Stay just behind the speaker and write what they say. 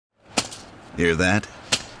Hear that?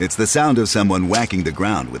 It's the sound of someone whacking the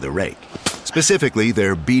ground with a rake. Specifically,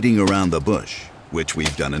 they're beating around the bush, which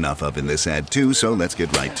we've done enough of in this ad too, so let's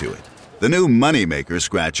get right to it. The new Moneymaker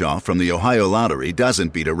scratch-off from the Ohio Lottery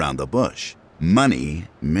doesn't beat around the bush. Money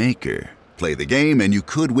Maker. Play the game and you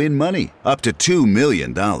could win money, up to $2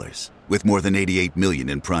 million. With more than $88 million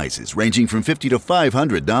in prizes, ranging from $50 to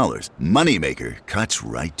 $500, Moneymaker cuts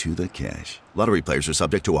right to the cash. Lottery players are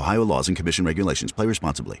subject to Ohio laws and commission regulations. Play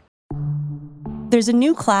responsibly. There's a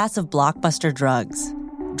new class of blockbuster drugs.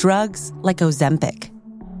 Drugs like Ozempic.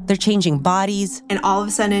 They're changing bodies. And all of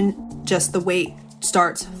a sudden, just the weight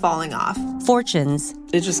starts falling off. Fortunes.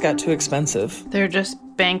 It just got too expensive. They're just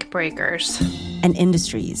bank breakers. And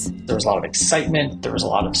industries. There was a lot of excitement. There was a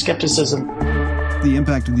lot of skepticism. The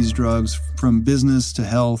impact of these drugs, from business to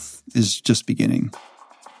health, is just beginning.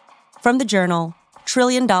 From the Journal, $1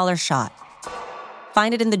 Trillion Shot.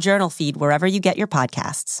 Find it in the Journal feed wherever you get your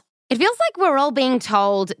podcasts. It feels like we're all being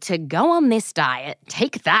told to go on this diet,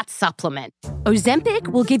 take that supplement. Ozempic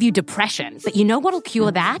will give you depression, but you know what'll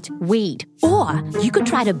cure that? Weed. Or you could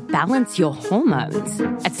try to balance your hormones.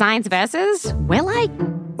 At Science Versus, we're like...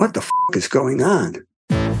 What the is going on?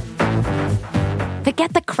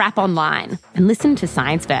 Forget the crap online and listen to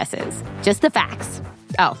Science Versus. Just the facts.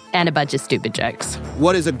 Oh, and a bunch of stupid jokes.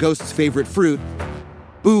 What is a ghost's favorite fruit?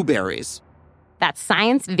 Blueberries. That's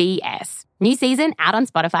Science VS. New season out on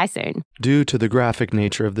Spotify soon. Due to the graphic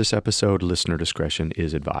nature of this episode, listener discretion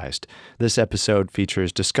is advised. This episode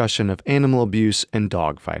features discussion of animal abuse and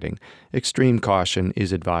dog fighting. Extreme caution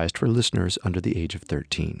is advised for listeners under the age of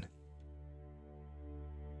 13.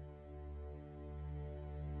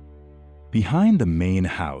 Behind the main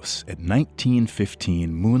house at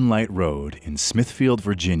 1915 Moonlight Road in Smithfield,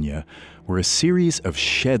 Virginia, were a series of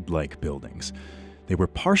shed-like buildings. They were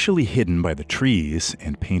partially hidden by the trees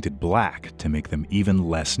and painted black to make them even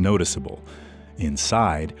less noticeable.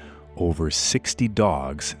 Inside, over 60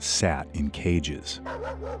 dogs sat in cages.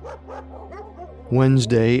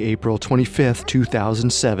 Wednesday, April 25th,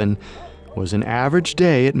 2007, was an average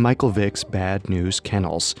day at Michael Vick's Bad Newz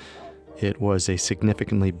Kennels. It was a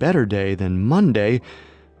significantly better day than Monday,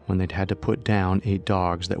 when they'd had to put down 8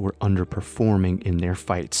 dogs that were underperforming in their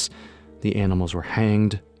fights. The animals were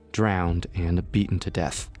hanged, drowned, and beaten to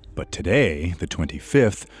death. But today, the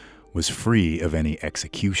 25th, was free of any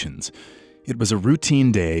executions. It was a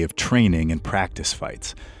routine day of training and practice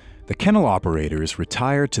fights. The kennel operators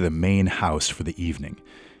retired to the main house for the evening.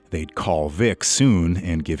 They'd call Vick soon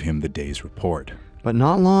and give him the day's report. But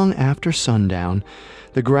not long after sundown,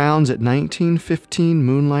 the grounds at 1915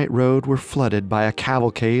 Moonlight Road were flooded by a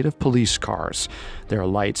cavalcade of police cars, their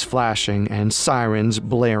lights flashing and sirens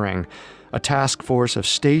blaring. A task force of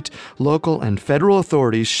state, local, and federal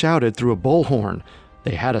authorities shouted through a bullhorn.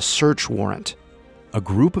 They had a search warrant. A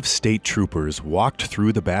group of state troopers walked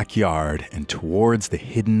through the backyard and towards the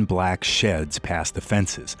hidden black sheds past the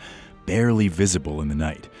fences, barely visible in the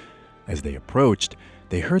night. As they approached,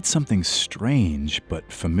 they heard something strange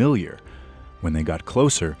but familiar. When they got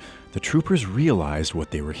closer, the troopers realized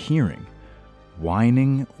what they were hearing.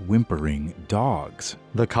 Whining, whimpering dogs.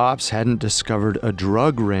 The cops hadn't discovered a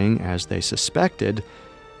drug ring as they suspected.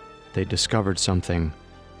 They discovered something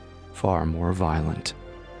far more violent.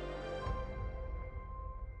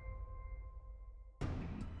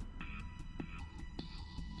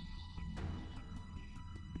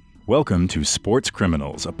 Welcome to Sports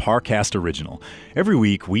Criminals, a Parcast original. Every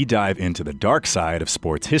week, we dive into the dark side of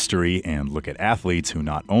sports history and look at athletes who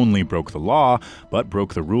not only broke the law, but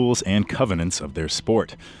broke the rules and covenants of their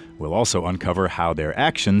sport. We'll also uncover how their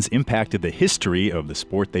actions impacted the history of the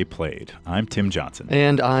sport they played. I'm Tim Johnson.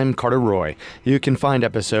 And I'm Carter Roy. You can find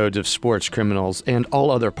episodes of Sports Criminals and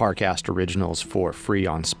all other Parcast originals for free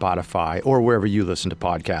on Spotify or wherever you listen to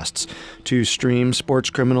podcasts. To stream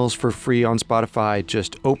Sports Criminals for free on Spotify,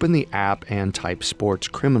 just open the app and type Sports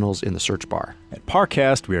Criminals in the search bar. At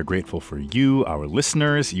Parcast, we are grateful for you, our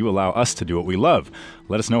listeners. You allow us to do what we love.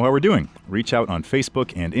 Let us know how we're doing. Reach out on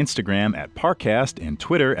Facebook and Instagram at Parcast and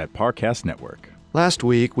Twitter at Parcast Network. Last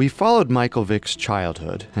week, we followed Michael Vick's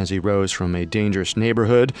childhood as he rose from a dangerous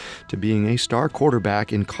neighborhood to being a star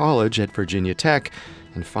quarterback in college at Virginia Tech,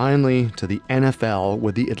 and finally to the NFL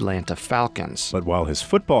with the Atlanta Falcons. But while his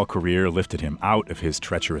football career lifted him out of his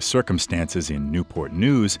treacherous circumstances in Newport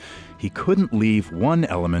News, he couldn't leave one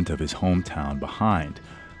element of his hometown behind: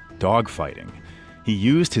 dogfighting. He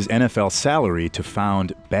used his NFL salary to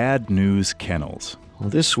found Bad Newz Kennels. Well,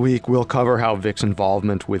 this week, we'll cover how Vick's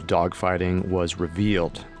involvement with dogfighting was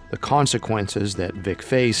revealed, the consequences that Vick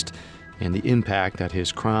faced, and the impact that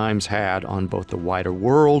his crimes had on both the wider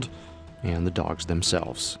world and the dogs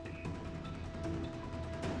themselves.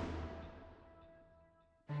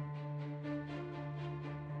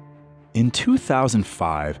 In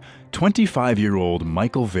 2005, 25-year-old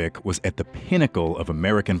Michael Vick was at the pinnacle of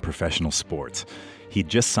American professional sports. He'd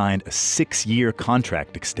just signed a 6-year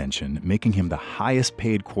contract extension, making him the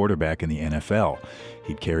highest-paid quarterback in the NFL.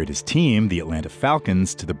 He'd carried his team, the Atlanta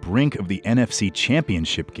Falcons, to the brink of the NFC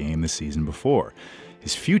Championship game the season before.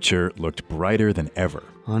 His future looked brighter than ever.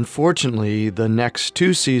 Unfortunately, the next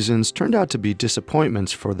 2 seasons turned out to be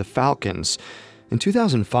disappointments for the Falcons. In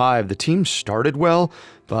 2005, the team started well,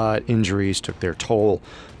 but injuries took their toll.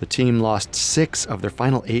 The team lost 6 of their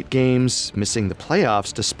final 8 games, missing the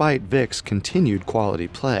playoffs despite Vick's continued quality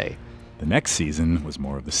play. The next season was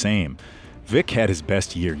more of the same. Vick had his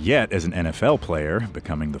best year yet as an NFL player,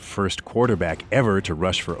 becoming the first quarterback ever to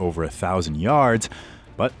rush for over 1,000 yards,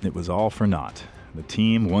 but it was all for naught. The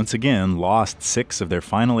team once again lost 6 of their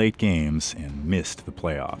final 8 games and missed the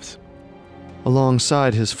playoffs.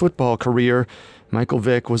 Alongside his football career, Michael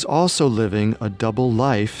Vick was also living a double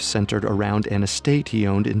life centered around an estate he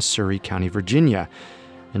owned in Surry County, Virginia.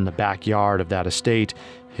 In the backyard of that estate,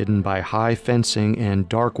 hidden by high fencing and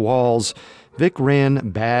dark walls, Vick ran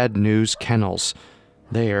Bad Newz Kennels.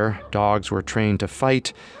 There, dogs were trained to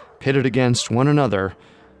fight, pitted against one another,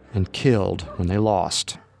 and killed when they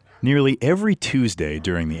lost. Nearly every Tuesday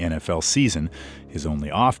during the NFL season, his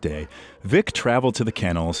only off day, Vick traveled to the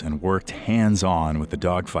kennels and worked hands-on with the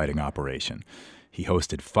dogfighting operation. He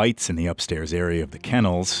hosted fights in the upstairs area of the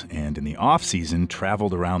kennels, and in the off-season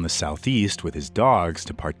traveled around the southeast with his dogs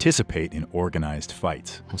to participate in organized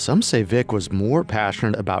fights. Well, some say Vick was more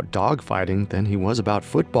passionate about dogfighting than he was about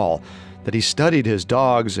football, that he studied his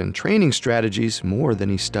dogs and training strategies more than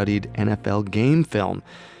he studied NFL game film.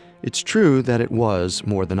 It's true that it was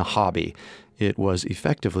more than a hobby. It was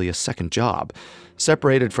effectively a second job,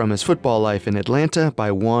 separated from his football life in Atlanta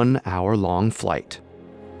by 1 hour-long flight.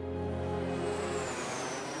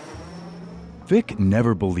 Vick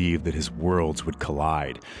never believed that his worlds would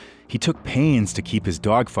collide. He took pains to keep his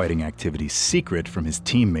dogfighting activities secret from his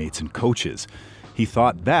teammates and coaches. He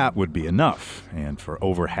thought that would be enough, and for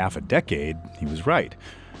over half a decade, he was right.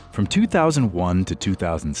 From 2001 to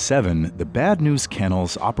 2007, the Bad Newz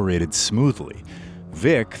Kennels operated smoothly.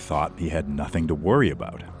 Vick thought he had nothing to worry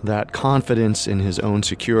about. That confidence in his own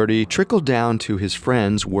security trickled down to his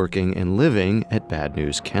friends working and living at Bad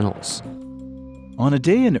Newz Kennels. On a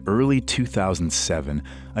day in early 2007,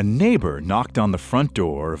 a neighbor knocked on the front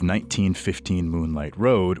door of 1915 Moonlight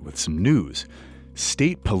Road with some news.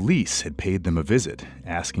 State police had paid them a visit,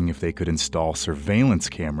 asking if they could install surveillance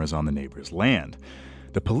cameras on the neighbor's land.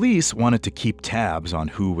 The police wanted to keep tabs on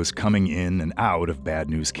who was coming in and out of Bad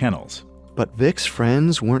Newz Kennels. But Vick's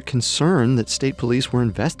friends weren't concerned that state police were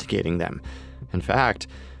investigating them. In fact,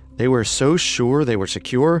 they were so sure they were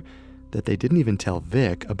secure that they didn't even tell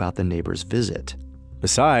Vick about the neighbor's visit.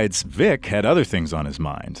 Besides, Vick had other things on his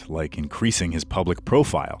mind, like increasing his public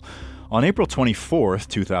profile. On April 24,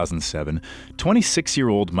 2007,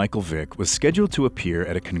 26-year-old Michael Vick was scheduled to appear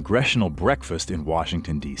at a congressional breakfast in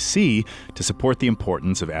Washington, D.C. to support the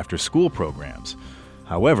importance of after-school programs.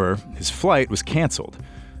 However, his flight was canceled.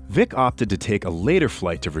 Vick opted to take a later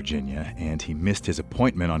flight to Virginia, and he missed his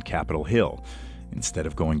appointment on Capitol Hill. Instead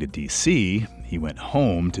of going to D.C., he went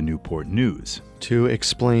home to Newport News. To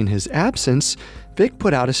explain his absence, Vick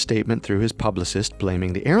put out a statement through his publicist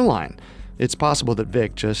blaming the airline. It's possible that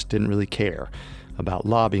Vick just didn't really care about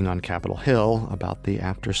lobbying on Capitol Hill, about the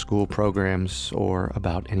after-school programs, or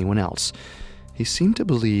about anyone else. He seemed to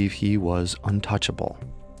believe he was untouchable.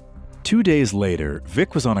 2 days later,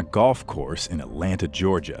 Vick was on a golf course in Atlanta,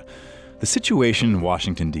 Georgia. The situation in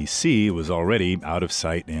Washington, D.C. was already out of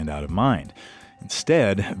sight and out of mind.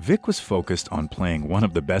 Instead, Vick was focused on playing one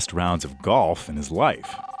of the best rounds of golf in his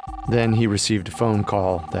life. Then he received a phone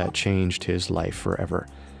call that changed his life forever.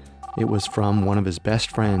 It was from one of his best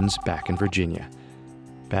friends back in Virginia.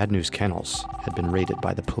 Bad Newz Kennels had been raided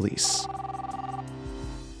by the police.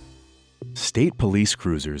 State police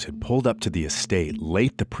cruisers had pulled up to the estate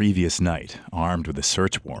late the previous night, armed with a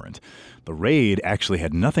search warrant. The raid actually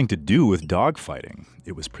had nothing to do with dogfighting.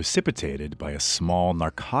 It was precipitated by a small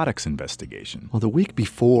narcotics investigation. Well, the week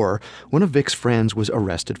before, one of Vick's friends was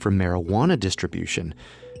arrested for marijuana distribution.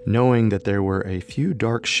 Knowing that there were a few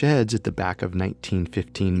dark sheds at the back of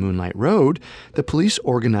 1915 Moonlight Road, the police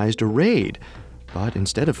organized a raid. But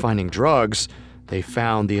instead of finding drugs, they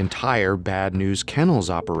found the entire Bad Newz Kennels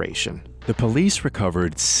operation. The police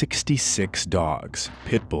recovered 66 dogs,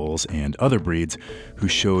 pit bulls, and other breeds who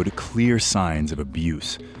showed clear signs of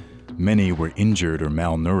abuse. Many were injured or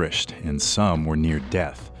malnourished, and some were near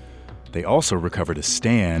death. They also recovered a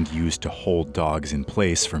stand used to hold dogs in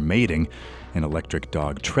place for mating, an electric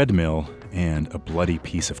dog treadmill, and a bloody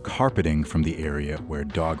piece of carpeting from the area where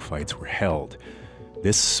dogfights were held.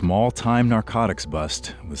 This small-time narcotics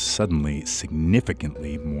bust was suddenly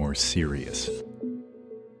significantly more serious.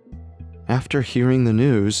 After hearing the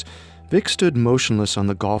news, Vick stood motionless on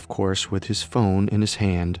the golf course with his phone in his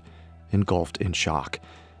hand, engulfed in shock.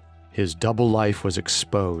 His double life was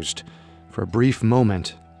exposed. For a brief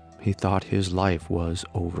moment, he thought his life was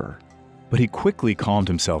over. But he quickly calmed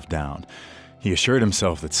himself down. He assured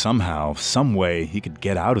himself that somehow, some way, he could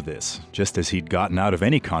get out of this, just as he'd gotten out of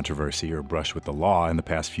any controversy or brush with the law in the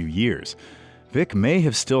past few years. Vick may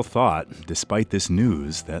have still thought, despite this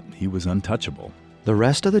news, that he was untouchable. The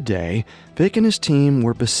rest of the day, Vick and his team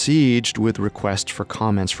were besieged with requests for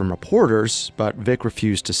comments from reporters, but Vick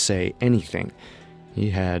refused to say anything.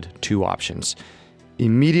 He had two options: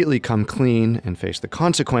 immediately come clean and face the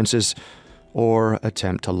consequences, or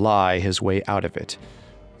attempt to lie his way out of it.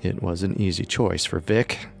 It was an easy choice for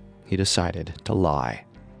Vick. He decided to lie.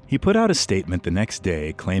 He put out a statement the next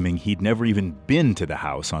day claiming he'd never even been to the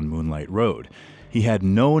house on Moonlight Road. He had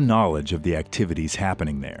no knowledge of the activities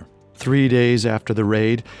happening there. 3 days after the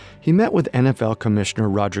raid, he met with NFL Commissioner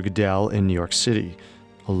Roger Goodell in New York City.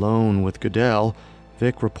 Alone with Goodell,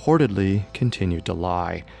 Vick reportedly continued to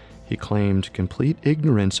lie. He claimed complete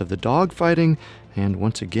ignorance of the dogfighting and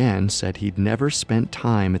once again said he'd never spent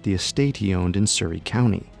time at the estate he owned in Surrey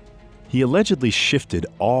County. He allegedly shifted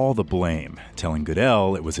all the blame, telling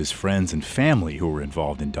Goodell it was his friends and family who were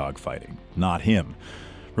involved in dogfighting, not him.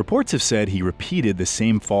 Reports have said he repeated the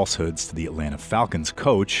same falsehoods to the Atlanta Falcons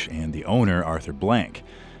coach and the owner, Arthur Blank.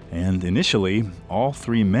 And initially, all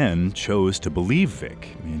three men chose to believe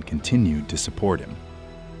Vick and continued to support him.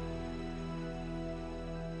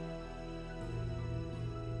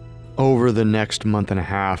 Over the next month and a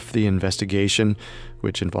half, the investigation,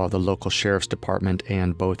 which involved the local sheriff's department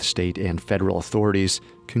and both state and federal authorities,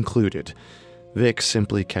 concluded. Vick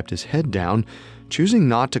simply kept his head down, choosing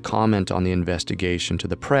not to comment on the investigation to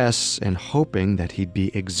the press and hoping that he'd be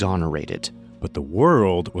exonerated. But the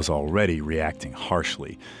world was already reacting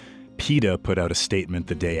harshly. PETA put out a statement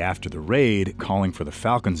the day after the raid calling for the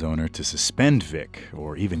Falcons owner to suspend Vick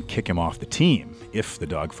or even kick him off the team if the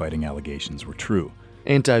dogfighting allegations were true.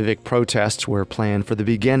 Anti-Vick protests were planned for the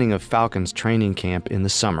beginning of Falcons training camp in the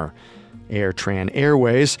summer. AirTran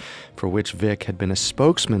Airways, for which Vick had been a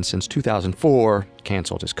spokesman since 2004,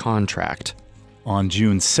 canceled his contract. On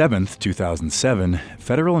June 7, 2007,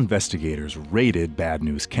 federal investigators raided Bad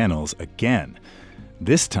Newz Kennels again.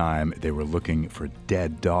 This time, they were looking for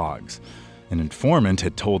dead dogs. An informant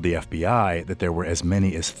had told the FBI that there were as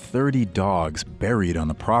many as 30 dogs buried on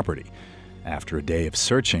the property. After a day of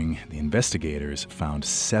searching, the investigators found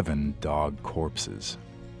 7 dog corpses.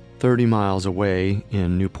 30 miles away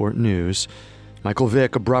in Newport News, Michael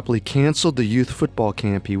Vick abruptly canceled the youth football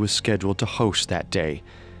camp he was scheduled to host that day.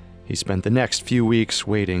 He spent the next few weeks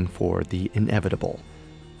waiting for the inevitable,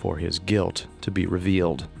 for his guilt to be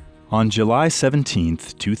revealed. On July 17,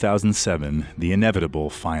 2007, the inevitable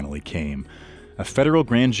finally came. A federal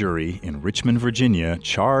grand jury in Richmond, Virginia,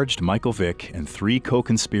 charged Michael Vick and 3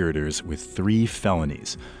 co-conspirators with 3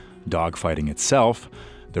 felonies: dogfighting itself,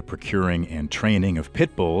 the procuring and training of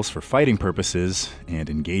pit bulls for fighting purposes, and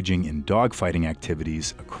engaging in dogfighting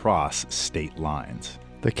activities across state lines.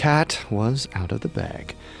 The cat was out of the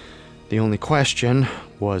bag. The only question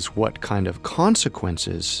was what kind of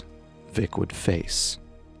consequences Vick would face.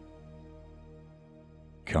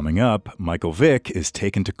 Coming up, Michael Vick is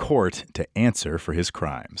taken to court to answer for his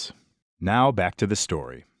crimes. Now back to the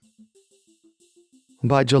story.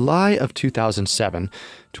 By July of 2007,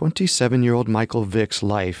 27-year-old Michael Vick's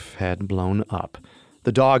life had blown up.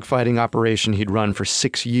 The dogfighting operation he'd run for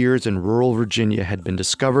 6 years in rural Virginia had been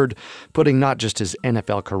discovered, putting not just his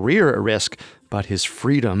NFL career at risk, but his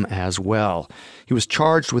freedom as well. He was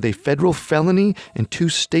charged with a federal felony and 2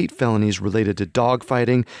 state felonies related to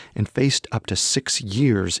dogfighting and faced up to 6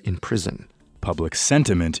 years in prison. Public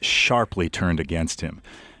sentiment sharply turned against him.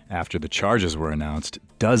 After the charges were announced,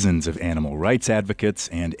 dozens of animal rights advocates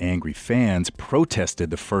and angry fans protested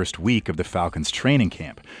the first week of the Falcons training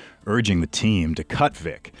camp, urging the team to cut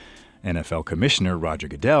Vick. NFL Commissioner Roger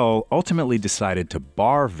Goodell ultimately decided to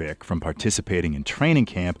bar Vick from participating in training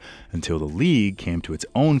camp until the league came to its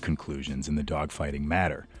own conclusions in the dogfighting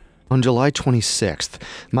matter. On July 26th,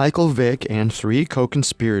 Michael Vick and 3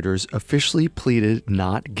 co-conspirators officially pleaded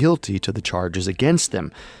not guilty to the charges against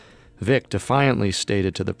them. Vick defiantly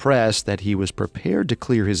stated to the press that he was prepared to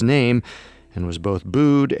clear his name and was both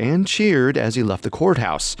booed and cheered as he left the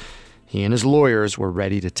courthouse. He and his lawyers were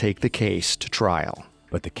ready to take the case to trial.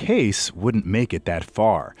 But the case wouldn't make it that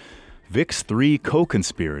far. Vick's 3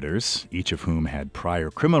 co-conspirators, each of whom had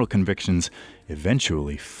prior criminal convictions,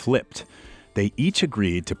 eventually flipped. They each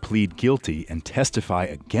agreed to plead guilty and testify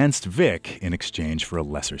against Vick in exchange for a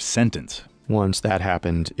lesser sentence. Once that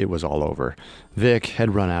happened, it was all over. Vick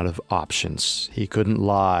had run out of options. He couldn't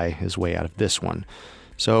lie his way out of this one.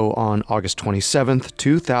 So on August 27th,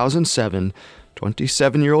 2007,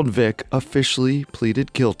 27-year-old Vick officially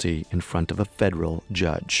pleaded guilty in front of a federal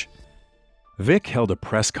judge. Vick held a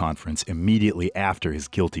press conference immediately after his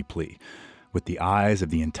guilty plea. With the eyes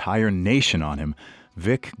of the entire nation on him,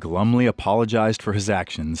 Vick glumly apologized for his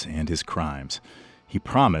actions and his crimes. He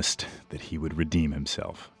promised that he would redeem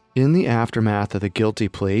himself. In the aftermath of the guilty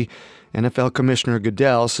plea, NFL Commissioner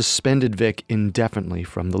Goodell suspended Vick indefinitely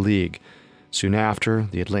from the league. Soon after,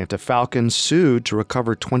 the Atlanta Falcons sued to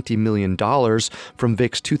recover $20 million from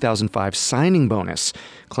Vick's 2005 signing bonus,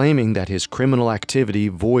 claiming that his criminal activity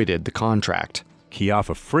voided the contract.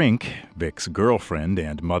 Kiafa Frink, Vick's girlfriend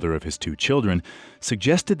and mother of his 2 children,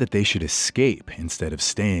 suggested that they should escape instead of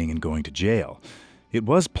staying and going to jail. It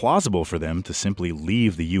was plausible for them to simply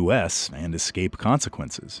leave the U.S. and escape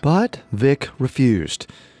consequences. But Vick refused.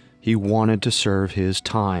 He wanted to serve his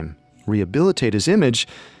time, rehabilitate his image,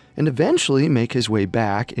 and eventually make his way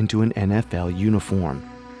back into an NFL uniform.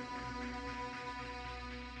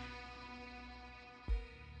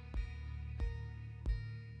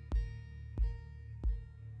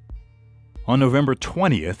 On November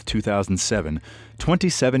 20th, 2007,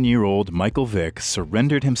 27-year-old Michael Vick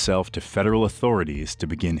surrendered himself to federal authorities to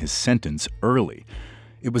begin his sentence early.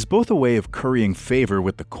 It was both a way of currying favor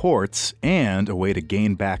with the courts and a way to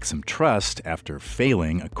gain back some trust after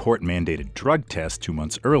failing a court-mandated drug test 2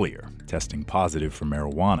 months earlier, testing positive for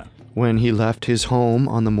marijuana. When he left his home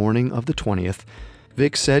on the morning of the 20th,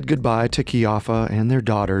 Vick said goodbye to Kiafa and their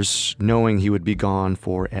daughters, knowing he would be gone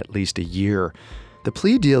for at least a year. The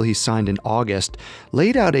plea deal he signed in August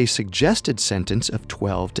laid out a suggested sentence of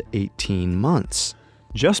 12 to 18 months.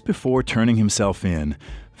 Just before turning himself in,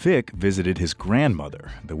 Vick visited his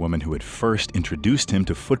grandmother, the woman who had first introduced him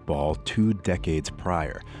to football 2 decades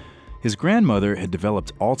prior. His grandmother had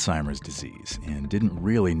developed Alzheimer's disease and didn't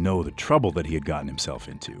really know the trouble that he had gotten himself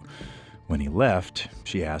into. When he left,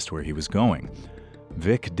 she asked where he was going.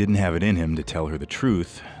 Vick didn't have it in him to tell her the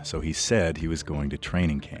truth, so he said he was going to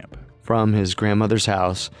training camp. From his grandmother's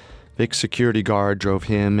house, Vick's security guard drove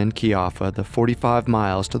him and Kiafa the 45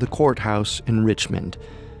 miles to the courthouse in Richmond.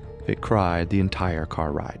 Vick cried the entire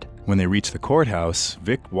car ride. When they reached the courthouse,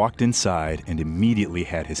 Vick walked inside and immediately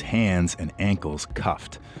had his hands and ankles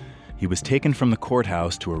cuffed. He was taken from the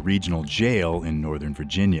courthouse to a regional jail in Northern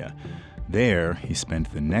Virginia. There, he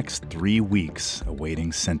spent the next 3 weeks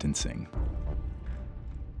awaiting sentencing.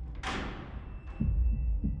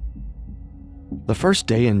 The first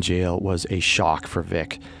day in jail was a shock for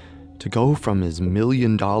Vick. To go from his $1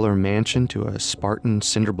 million mansion to a Spartan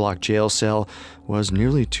cinderblock jail cell was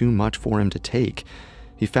nearly too much for him to take.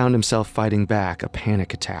 He found himself fighting back a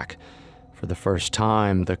panic attack. For the first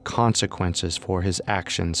time, the consequences for his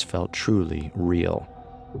actions felt truly real.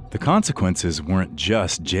 The consequences weren't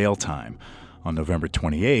just jail time. On November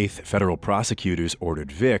 28th, federal prosecutors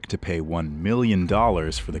ordered Vick to pay $1 million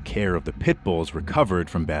for the care of the pit bulls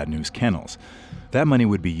recovered from Bad Newz Kennels. That money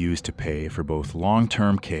would be used to pay for both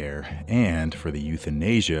long-term care and for the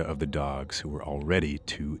euthanasia of the dogs who were already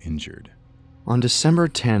too injured. On December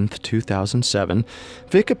 10th, 2007,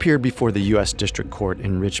 Vick appeared before the U.S. District Court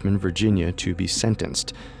in Richmond, Virginia, to be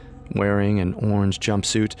sentenced. Wearing an orange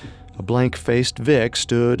jumpsuit, a blank-faced Vick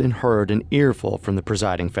stood and heard an earful from the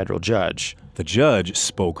presiding federal judge. The judge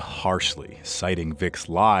spoke harshly, citing Vick's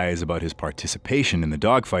lies about his participation in the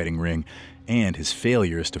dogfighting ring and his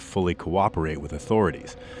failures to fully cooperate with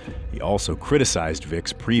authorities. He also criticized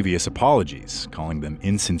Vick's previous apologies, calling them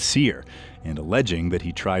insincere, and alleging that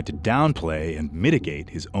he tried to downplay and mitigate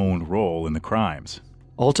his own role in the crimes.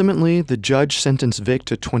 Ultimately, the judge sentenced Vick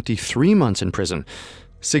to 23 months in prison,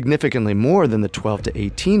 significantly more than the 12 to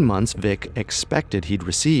 18 months Vick expected he'd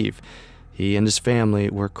receive. He and his family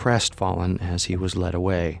were crestfallen as he was led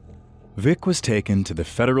away. Vick was taken to the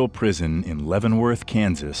federal prison in Leavenworth,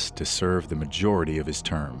 Kansas, to serve the majority of his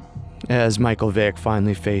term. As Michael Vick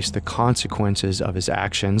finally faced the consequences of his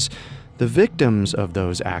actions, the victims of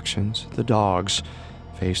those actions, the dogs,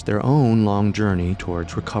 faced their own long journey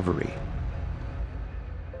towards recovery.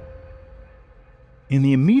 In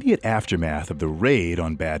the immediate aftermath of the raid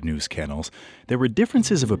on Bad Newz Kennels, there were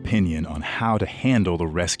differences of opinion on how to handle the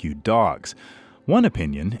rescued dogs. One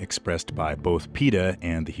opinion, expressed by both PETA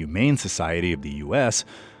and the Humane Society of the U.S.,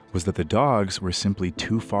 was that the dogs were simply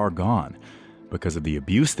too far gone. Because of the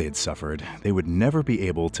abuse they had suffered, they would never be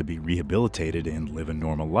able to be rehabilitated and live a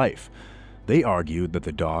normal life. They argued that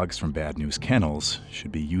the dogs from Bad Newz Kennels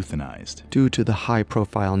should be euthanized. Due to the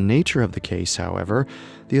high-profile nature of the case, however,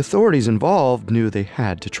 the authorities involved knew they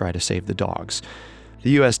had to try to save the dogs.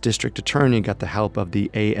 The U.S. District Attorney got the help of the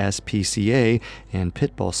ASPCA and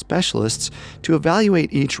pit bull specialists to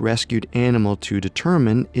evaluate each rescued animal to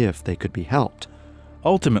determine if they could be helped.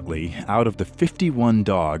 Ultimately, out of the 51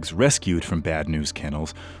 dogs rescued from Bad Newz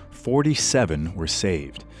Kennels, 47 were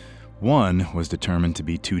saved. One was determined to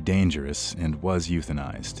be too dangerous and was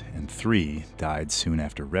euthanized, and 3 died soon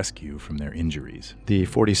after rescue from their injuries. The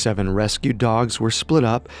 47 rescued dogs were split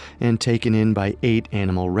up and taken in by 8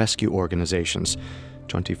 animal rescue organizations.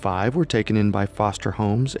 25 were taken in by foster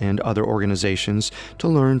homes and other organizations to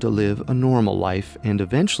learn to live a normal life and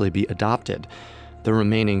eventually be adopted. The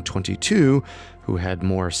remaining 22, who had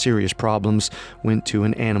more serious problems, went to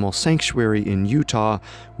an animal sanctuary in Utah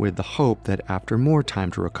with the hope that after more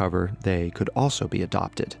time to recover, they could also be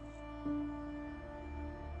adopted.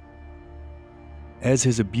 As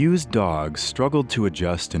his abused dogs struggled to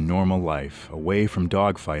adjust to normal life away from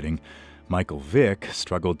dogfighting, Michael Vick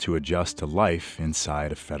struggled to adjust to life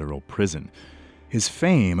inside a federal prison. His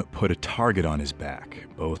fame put a target on his back,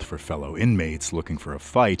 both for fellow inmates looking for a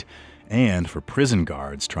fight and for prison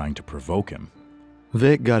guards trying to provoke him.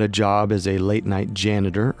 Vick got a job as a late-night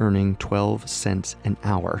janitor, earning 12 cents an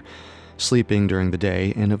hour, sleeping during the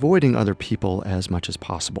day and avoiding other people as much as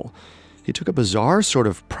possible. He took a bizarre sort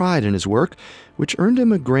of pride in his work, which earned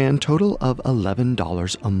him a grand total of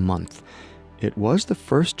 $11 a month. It was the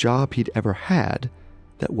first job he'd ever had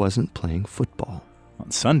that wasn't playing football. On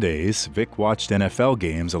Sundays, Vick watched NFL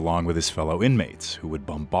games along with his fellow inmates, who would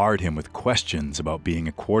bombard him with questions about being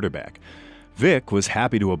a quarterback. Vick was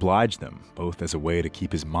happy to oblige them, both as a way to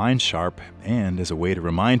keep his mind sharp and as a way to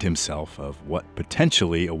remind himself of what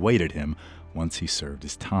potentially awaited him once he served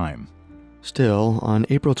his time. Still, on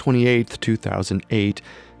April 28, 2008,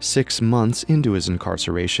 6 months into his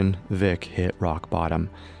incarceration, Vick hit rock bottom.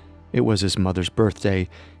 It was his mother's birthday,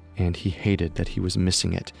 and he hated that he was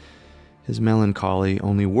missing it. His melancholy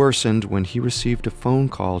only worsened when he received a phone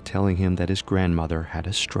call telling him that his grandmother had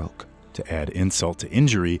a stroke. To add insult to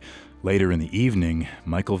injury, later in the evening,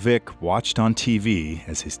 Michael Vick watched on TV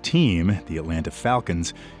as his team, the Atlanta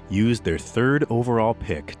Falcons, used their 3rd overall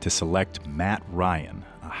pick to select Matt Ryan,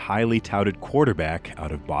 a highly touted quarterback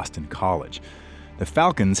out of Boston College. The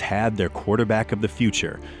Falcons had their quarterback of the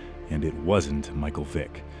future, and it wasn't Michael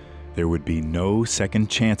Vick. There would be no second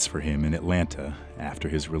chance for him in Atlanta after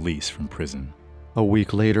his release from prison. A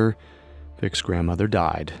week later, Vick's grandmother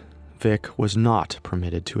died. Vick was not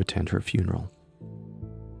permitted to attend her funeral.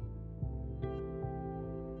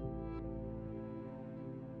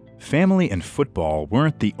 Family and football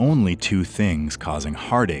weren't the only 2 things causing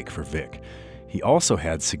heartache for Vick. He also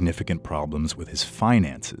had significant problems with his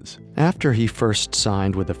finances. After he first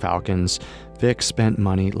signed with the Falcons, Vick spent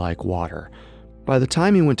money like water. By the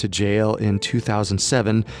time he went to jail in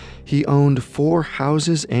 2007, he owned 4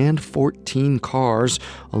 houses and 14 cars,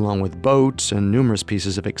 along with boats and numerous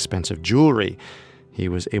pieces of expensive jewelry. He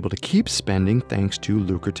was able to keep spending thanks to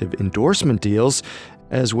lucrative endorsement deals,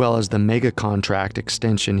 as well as the mega contract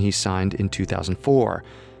extension he signed in 2004.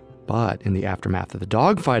 But in the aftermath of the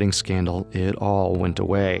dogfighting scandal, it all went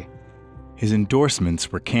away. His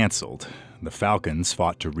endorsements were canceled. The Falcons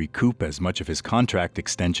fought to recoup as much of his contract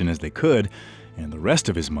extension as they could, and the rest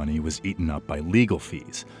of his money was eaten up by legal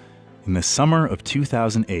fees. In the summer of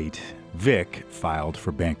 2008, Vick filed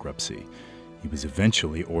for bankruptcy. He was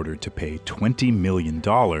eventually ordered to pay $20 million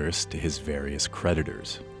to his various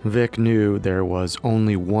creditors. Vick knew there was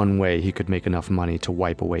only one way he could make enough money to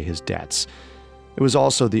wipe away his debts. It was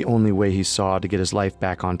also the only way he saw to get his life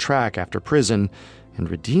back on track after prison and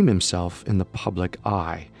redeem himself in the public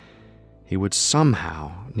eye. He would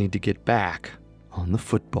somehow need to get back on the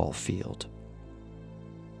football field.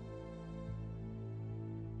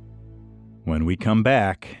 When we come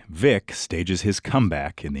back, Vick stages his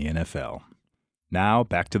comeback in the NFL. Now,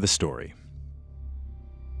 back to the story.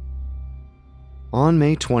 On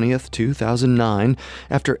May 20th, 2009,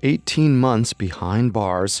 after 18 months behind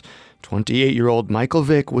bars, 28-year-old Michael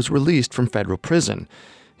Vick was released from federal prison.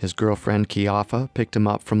 His girlfriend, Kiafa, picked him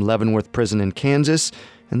up from Leavenworth Prison in Kansas,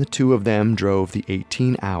 and the 2 of them drove the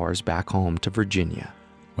 18 hours back home to Virginia.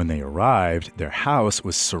 When they arrived, their house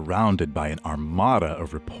was surrounded by an armada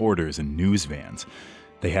of reporters and news vans.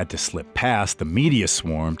 They had to slip past the media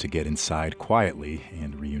swarm to get inside quietly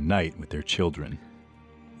and reunite with their children.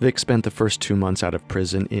 Vick spent the first 2 months out of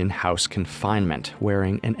prison in house confinement,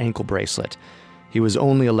 wearing an ankle bracelet. He was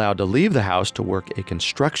only allowed to leave the house to work a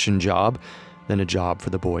construction job, then a job for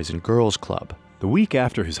the Boys and Girls Club. The week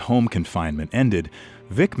after his home confinement ended,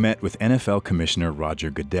 Vick met with NFL Commissioner Roger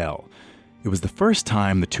Goodell. It was the first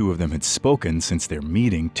time the two of them had spoken since their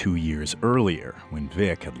meeting 2 years earlier, when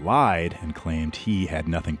Vick had lied and claimed he had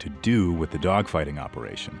nothing to do with the dogfighting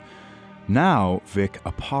operation. Now, Vick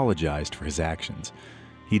apologized for his actions.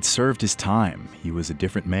 He'd served his time, he was a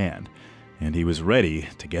different man, and he was ready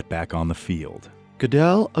to get back on the field.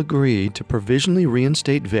 Goodell agreed to provisionally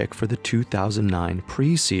reinstate Vick for the 2009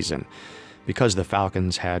 preseason. Because the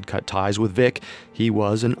Falcons had cut ties with Vick, he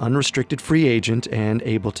was an unrestricted free agent and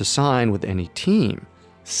able to sign with any team.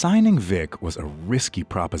 Signing Vick was a risky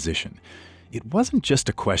proposition. It wasn't just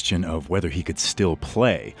a question of whether he could still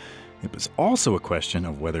play. It was also a question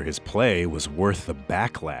of whether his play was worth the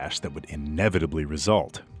backlash that would inevitably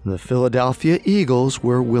result. The Philadelphia Eagles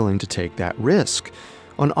were willing to take that risk.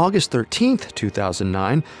 On August 13,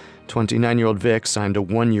 2009, 29-year-old Vick signed a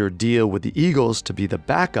one-year deal with the Eagles to be the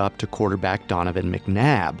backup to quarterback Donovan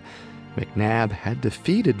McNabb. McNabb had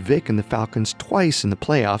defeated Vick and the Falcons twice in the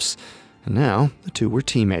playoffs, and now the two were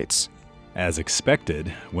teammates. As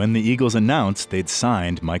expected, when the Eagles announced they'd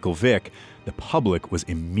signed Michael Vick, the public was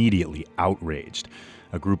immediately outraged.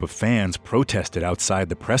 A group of fans protested outside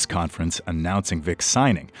the press conference announcing Vick's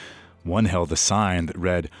signing. One held a sign that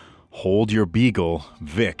read, "Hold your beagle,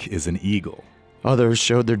 Vick is an Eagle." Others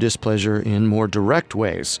showed their displeasure in more direct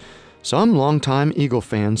ways. Some longtime Eagle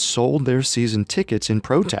fans sold their season tickets in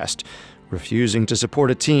protest, refusing to support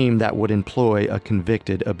a team that would employ a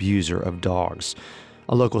convicted abuser of dogs.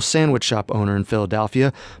 A local sandwich shop owner in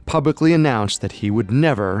Philadelphia publicly announced that he would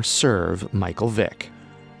never serve Michael Vick.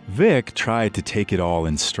 Vick tried to take it all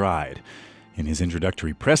in stride. In his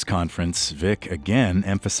introductory press conference, Vick again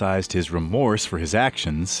emphasized his remorse for his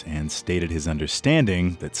actions and stated his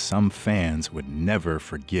understanding that some fans would never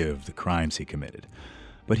forgive the crimes he committed.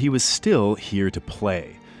 But he was still here to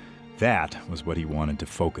play. That was what he wanted to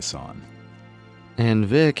focus on. And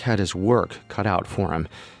Vick had his work cut out for him.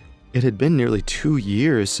 It had been nearly 2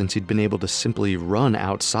 years since he'd been able to simply run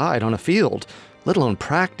outside on a field, let alone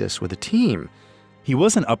practice with a team. He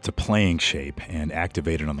wasn't up to playing shape and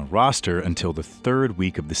activated on the roster until the third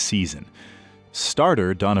week of the season.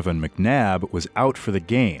 Starter Donovan McNabb was out for the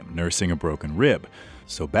game, nursing a broken rib,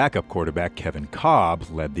 so backup quarterback Kevin Cobb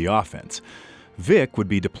led the offense. Vick would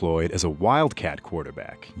be deployed as a wildcat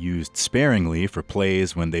quarterback, used sparingly for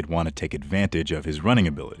plays when they'd want to take advantage of his running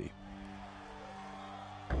ability.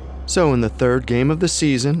 So in the third game of the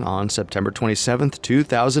season, on September 27,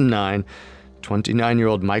 2009,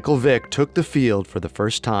 29-year-old Michael Vick took the field for the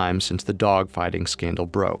first time since the dogfighting scandal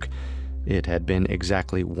broke. It had been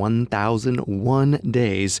exactly 1,001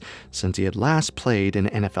 days since he had last played an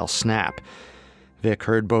NFL snap. Vick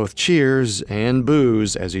heard both cheers and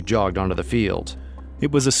boos as he jogged onto the field.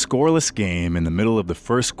 It was a scoreless game in the middle of the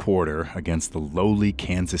first quarter against the lowly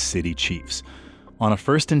Kansas City Chiefs. On a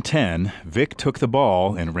 1st and 10, Vick took the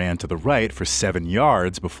ball and ran to the right for 7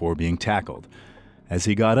 yards before being tackled. As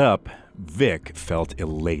he got up, Vick felt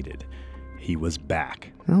elated. He was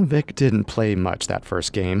back. Well, Vick didn't play much that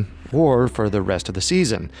first game, or for the rest of the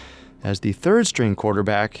season. As the third-string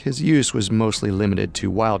quarterback, his use was mostly limited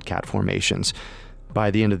to wildcat formations.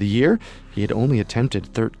 By the end of the year, he had only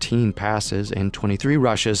attempted 13 passes and 23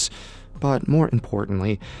 rushes, but more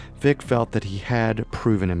importantly, Vick felt that he had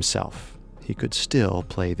proven himself. He could still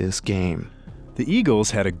play this game. The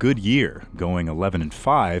Eagles had a good year, going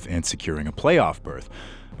 11-5 and securing a playoff berth,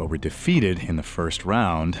 but were defeated in the first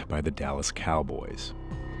round by the Dallas Cowboys.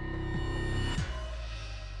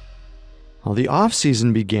 Well, the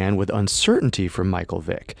offseason began with uncertainty for Michael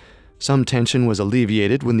Vick. Some tension was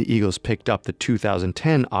alleviated when the Eagles picked up the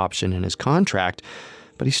 2010 option in his contract,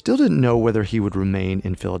 but he still didn't know whether he would remain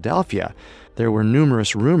in Philadelphia. There were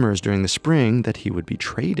numerous rumors during the spring that he would be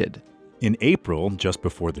traded. In April, just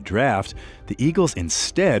before the draft, the Eagles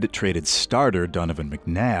instead traded starter Donovan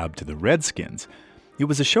McNabb to the Redskins. It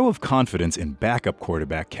was a show of confidence in backup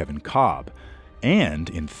quarterback Kevin Cobb and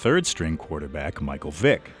in third-string quarterback Michael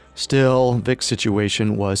Vick. Still, Vick's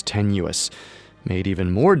situation was tenuous, made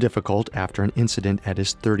even more difficult after an incident at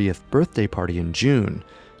his 30th birthday party in June.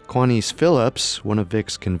 Quanice Phillips, one of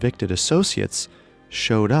Vick's convicted associates,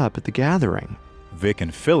 showed up at the gathering. Vick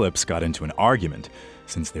and Phillips got into an argument.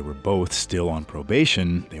 Since they were both still on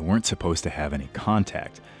probation, they weren't supposed to have any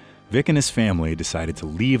contact. Vick and his family decided to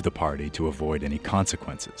leave the party to avoid any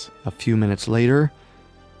consequences. A few minutes later,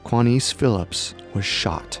 Quanice Phillips was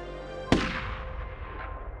shot.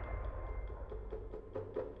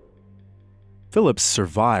 Phillips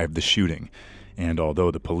survived the shooting, and although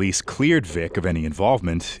the police cleared Vick of any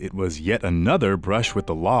involvement, it was yet another brush with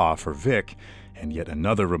the law for Vick and yet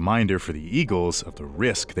another reminder for the Eagles of the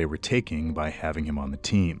risk they were taking by having him on the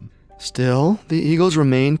team. Still, the Eagles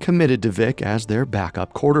remained committed to Vick as their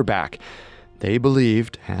backup quarterback. They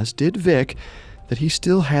believed, as did Vick, that he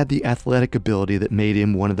still had the athletic ability that made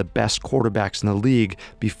him one of the best quarterbacks in the league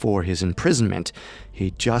before his imprisonment.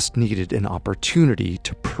 He just needed an opportunity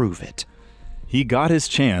to prove it. He got his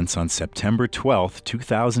chance on September 12,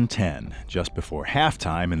 2010, just before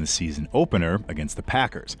halftime in the season opener against the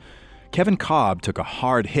Packers. Kevin Kolb took a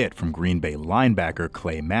hard hit from Green Bay linebacker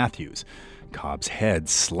Clay Matthews. Cobb's head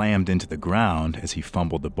slammed into the ground as he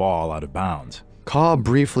fumbled the ball out of bounds. Kolb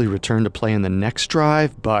briefly returned to play in the next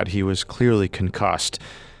drive, but he was clearly concussed.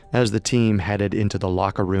 As the team headed into the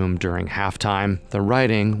locker room during halftime, the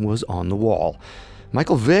writing was on the wall.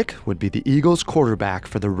 Michael Vick would be the Eagles' quarterback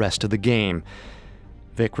for the rest of the game.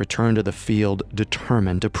 Vick returned to the field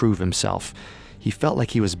determined to prove himself. He felt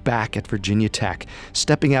like he was back at Virginia Tech,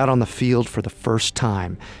 stepping out on the field for the first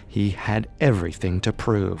time. He had everything to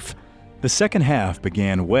prove. The second half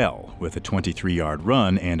began well, with a 23-yard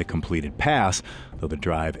run and a completed pass, though the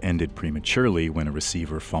drive ended prematurely when a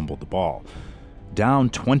receiver fumbled the ball. Down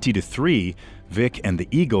 20-3, Vick and the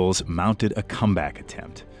Eagles mounted a comeback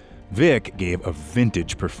attempt. Vick gave a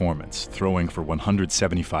vintage performance, throwing for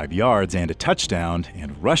 175 yards and a touchdown,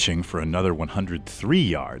 and rushing for another 103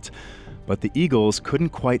 yards. But the Eagles couldn't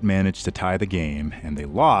quite manage to tie the game, and they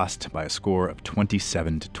lost by a score of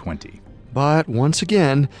 27-20. But once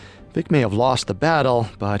again, Vick may have lost the battle,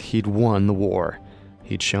 but he'd won the war.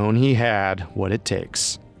 He'd shown he had what it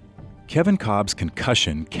takes. Kevin Kolb's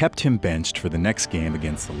concussion kept him benched for the next game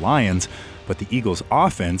against the Lions, but the Eagles'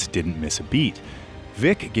 offense didn't miss a beat.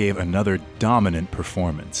 Vick gave another dominant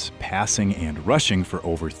performance, passing and rushing for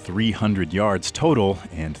over 300 yards total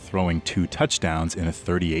and throwing 2 touchdowns in a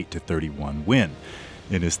 38-31 win.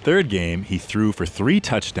 In his third game, he threw for 3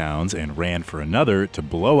 touchdowns and ran for another to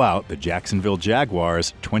blow out the Jacksonville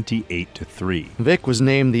Jaguars 28-3. Vick was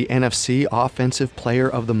named the NFC Offensive Player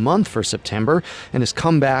of the Month for September, and his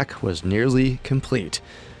comeback was nearly complete.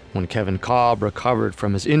 When Kevin Kolb recovered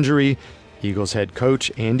from his injury, Eagles head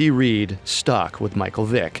coach Andy Reid stuck with Michael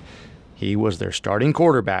Vick. He was their starting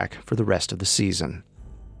quarterback for the rest of the season.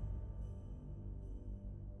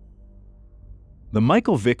 The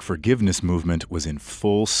Michael Vick forgiveness movement was in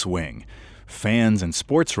full swing. Fans and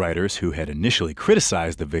sports writers who had initially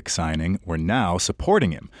criticized the Vick signing were now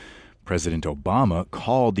supporting him. President Obama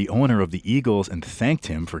called the owner of the Eagles and thanked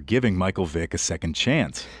him for giving Michael Vick a second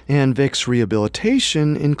chance. And Vick's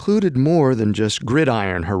rehabilitation included more than just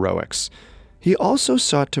gridiron heroics. He also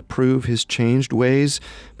sought to prove his changed ways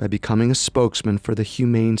by becoming a spokesman for the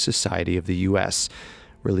Humane Society of the U.S.,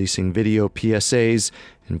 releasing video PSAs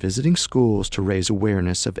and visiting schools to raise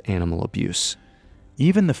awareness of animal abuse.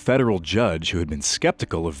 Even the federal judge who had been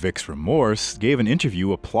skeptical of Vick's remorse gave an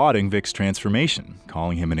interview applauding Vick's transformation,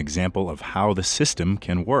 calling him an example of how the system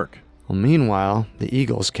can work. Well, meanwhile, the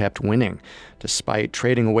Eagles kept winning. Despite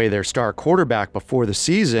trading away their star quarterback before the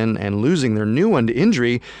season and losing their new one to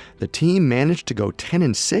injury, the team managed to go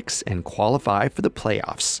 10-6 and qualify for the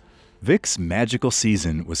playoffs. Vick's magical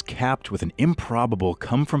season was capped with an improbable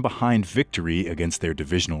come-from-behind victory against their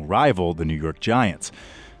divisional rival, the New York Giants.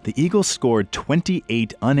 The Eagles scored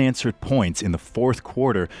 28 unanswered points in the fourth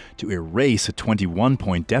quarter to erase a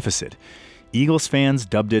 21-point deficit. Eagles fans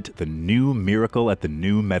dubbed it the new miracle at the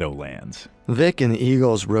New Meadowlands. Vick and the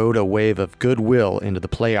Eagles rode a wave of goodwill into the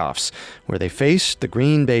playoffs, where they faced the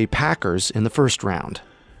Green Bay Packers in the first round.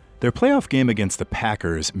 Their playoff game against the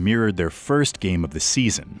Packers mirrored their first game of the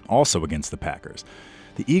season, also against the Packers.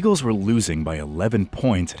 The Eagles were losing by 11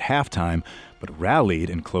 points at halftime, but rallied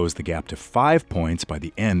and closed the gap to 5 points by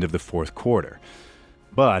the end of the fourth quarter.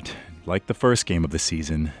 But, like the first game of the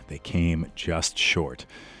season, they came just short.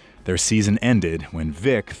 Their season ended when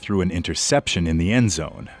Vick threw an interception in the end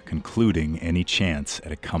zone, concluding any chance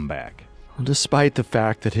at a comeback. Despite the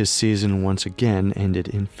fact that his season once again ended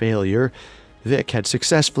in failure, Vick had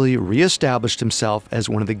successfully reestablished himself as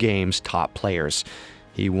one of the game's top players.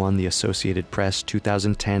 He won the Associated Press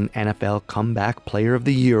 2010 NFL Comeback Player of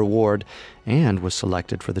the Year award and was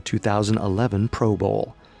selected for the 2011 Pro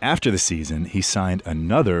Bowl. After the season, he signed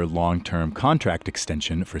another long-term contract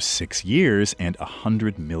extension for 6 years and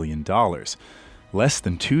 $100 million. Less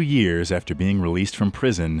than 2 years after being released from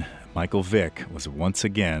prison, Michael Vick was once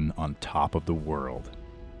again on top of the world.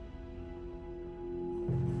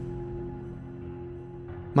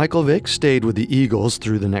 Michael Vick stayed with the Eagles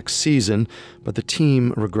through the next season, but the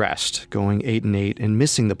team regressed, going 8-8 and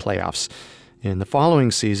missing the playoffs. In the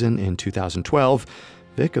following season, in 2012,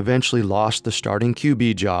 Vick eventually lost the starting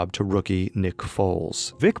QB job to rookie Nick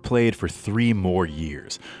Foles. Vick played for 3 more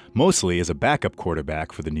years, mostly as a backup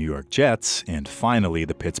quarterback for the New York Jets and finally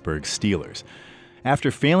the Pittsburgh Steelers.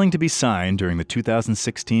 After failing to be signed during the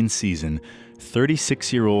 2016 season,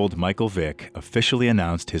 36-year-old Michael Vick officially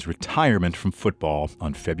announced his retirement from football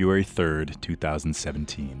on February 3rd,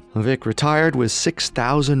 2017. Vick retired with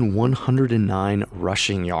 6,109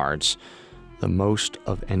 rushing yards, the most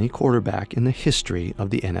of any quarterback in the history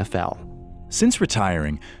of the NFL. Since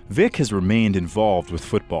retiring, Vick has remained involved with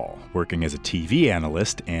football, working as a TV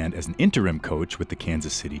analyst and as an interim coach with the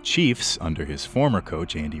Kansas City Chiefs under his former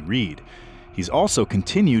coach Andy Reid. He's also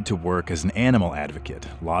continued to work as an animal advocate,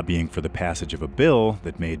 lobbying for the passage of a bill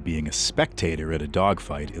that made being a spectator at a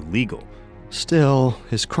dogfight illegal. Still,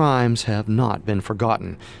 his crimes have not been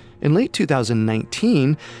forgotten. In late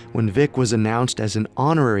 2019, when Vick was announced as an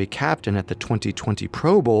honorary captain at the 2020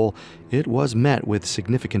 Pro Bowl, it was met with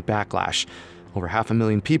significant backlash. Over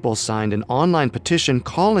 500,000 people signed an online petition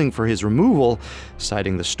calling for his removal,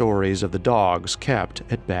 citing the stories of the dogs kept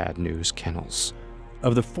at Bad Newz Kennels.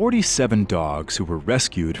 Of the 47 dogs who were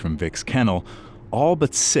rescued from Vick's kennel, all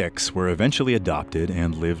but 6 were eventually adopted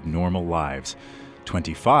and lived normal lives.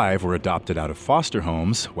 25 were adopted out of foster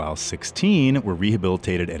homes, while 16 were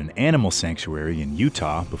rehabilitated at an animal sanctuary in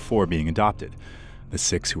Utah before being adopted. The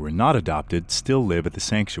 6 who were not adopted still live at the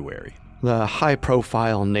sanctuary. The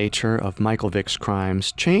high-profile nature of Michael Vick's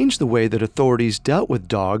crimes changed the way that authorities dealt with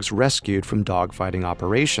dogs rescued from dogfighting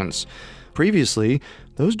operations. Previously,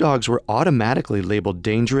 those dogs were automatically labeled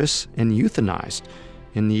dangerous and euthanized.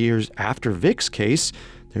 In the years after Vick's case,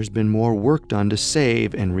 there's been more work done to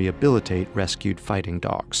save and rehabilitate rescued fighting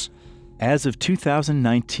dogs. As of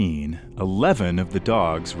 2019, 11 of the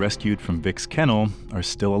dogs rescued from Vick's kennel are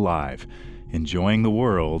still alive, enjoying the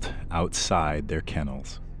world outside their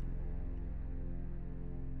kennels.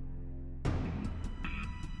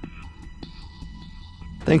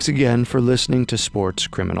 Thanks again for listening to Sports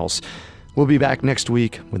Criminals. We'll be back next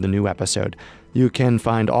week with a new episode. You can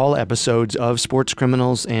find all episodes of Sports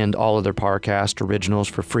Criminals and all other Parcast originals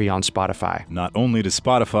for free on Spotify. Not only does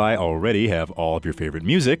Spotify already have all of your favorite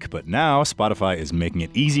music, but now Spotify is making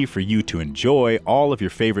it easy for you to enjoy all of your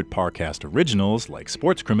favorite Parcast originals like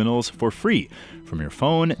Sports Criminals for free from your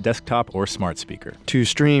phone, desktop, or smart speaker. To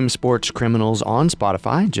stream Sports Criminals on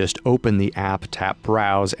Spotify, just open the app, tap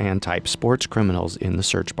Browse, and type Sports Criminals in the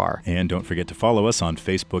search bar. And don't forget to follow us on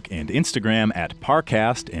Facebook and Instagram at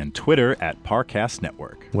Parcast and Twitter at Parcast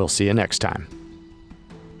Network. We'll see you next time.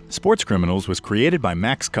 Sports Criminals was created by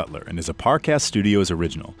Max Cutler and is a Parcast Studios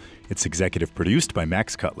original. It's executive produced by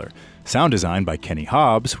Max Cutler. Sound design by Kenny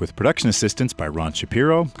Hobbs, with production assistance by Ron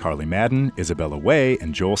Shapiro, Carly Madden, Isabella Way,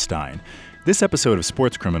 and Joel Stein. This episode of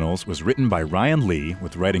Sports Criminals was written by Ryan Lee,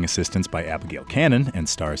 with writing assistance by Abigail Cannon, and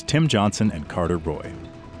stars Tim Johnson and Carter Roy.